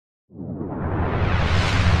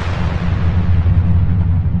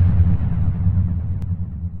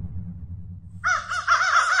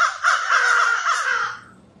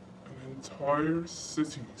entire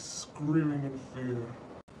city screaming in fear.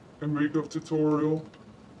 A makeup tutorial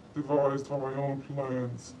devised by my own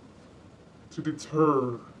plans to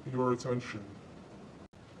deter your attention.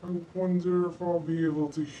 I wonder if I'll be able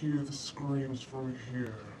to hear the screams from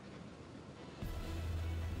here.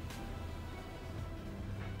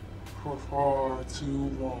 For far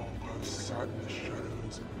too long I've sat in the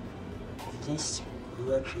shadows of this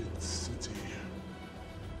wretched city.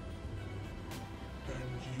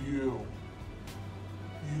 And you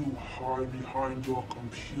hide behind your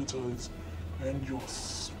computers and your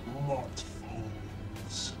smartphones.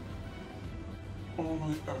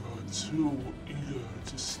 Only ever too eager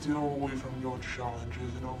to steer away from your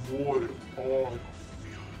challenges and avoid all your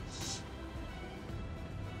fears.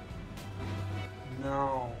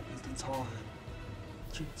 Now is the time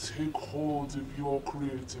to take hold of your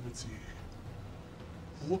creativity.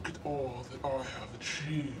 Look at all that I have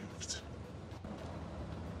achieved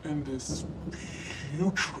in this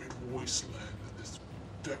putrid wasteland, this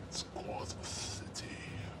death's cause city.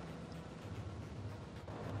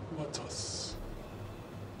 Let us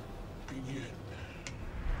begin.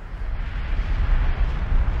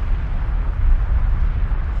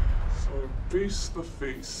 So base the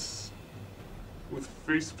face with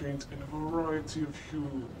face paint in a variety of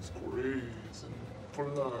hues, grays and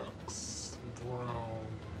blacks and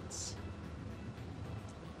browns.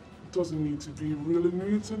 It doesn't need to be really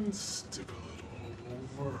neat, and stipple it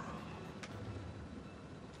all over.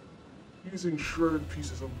 Using shredded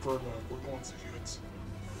pieces of burlap, we're going to get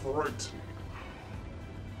frightening.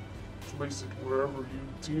 Place it wherever you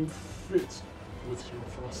deem fit with your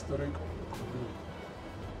prosthetic glue.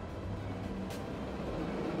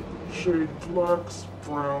 Shade blacks,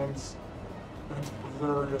 browns, and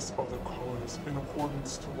various other colors in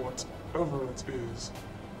accordance to whatever it is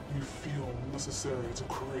you feel necessary to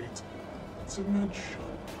create dimension.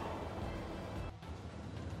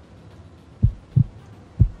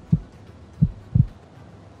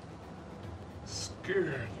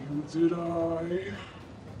 Scared you, did I?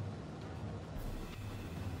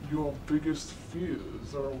 Your biggest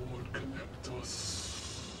fears are what connect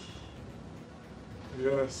us.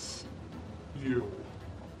 Yes, you.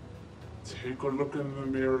 Take a look in the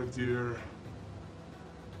mirror, dear.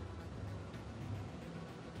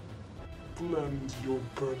 Blend your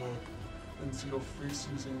burlap into your face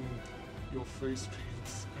using your face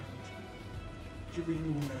paints and give a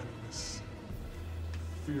unanimous,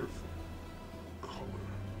 fearful color.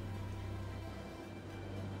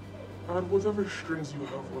 Add whatever strings you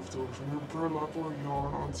have left over from your burlap or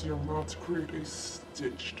yarn onto your mouth to create a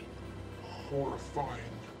stitched,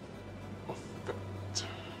 horrifying effect.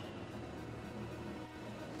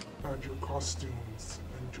 Add your costumes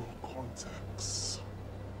and your contacts.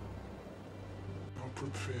 Now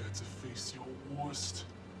prepare to face your worst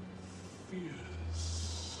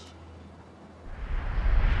fears.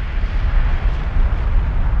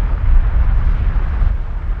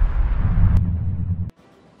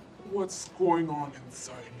 What's going on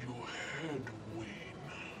inside your head, Wayne?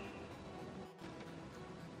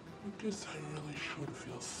 I guess I really should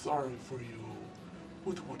feel sorry for you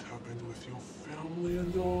with what happened with your family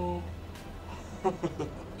and all. At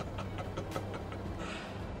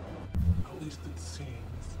least it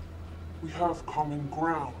seems we have common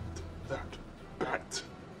ground, that bat.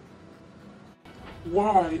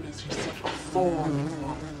 Why is he such a thorn in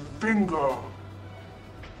my finger?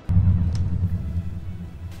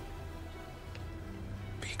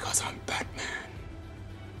 Because I'm Batman.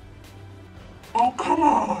 Oh, come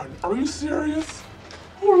on! Are you serious?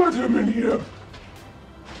 Who let him in here?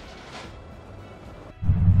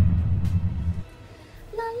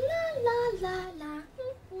 La la la la la.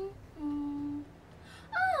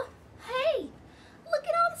 Oh, hey! Look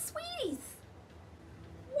at all the sweeties!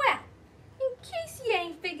 Well, in case you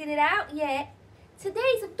ain't figured it out yet,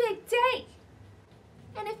 today's a big day.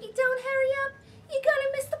 And if you don't hurry up, you're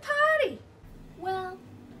gonna miss the party. Well,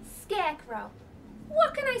 Scarecrow.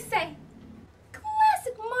 What can I say?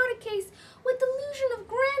 Classic martyr case with delusion of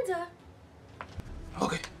grandeur.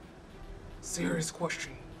 Okay. Serious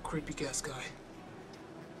question, creepy gas guy.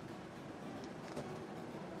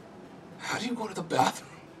 How do you go to the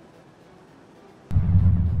bathroom?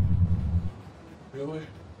 Really?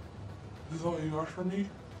 This is all you got for me?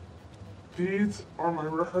 These are my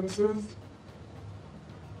references?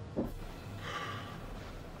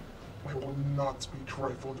 I will not be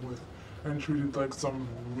trifled with and treated like some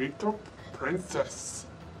makeup princess.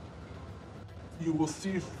 You will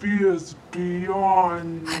see fears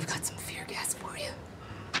beyond. I've got some fear gas for you.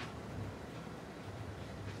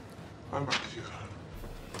 I'm out here.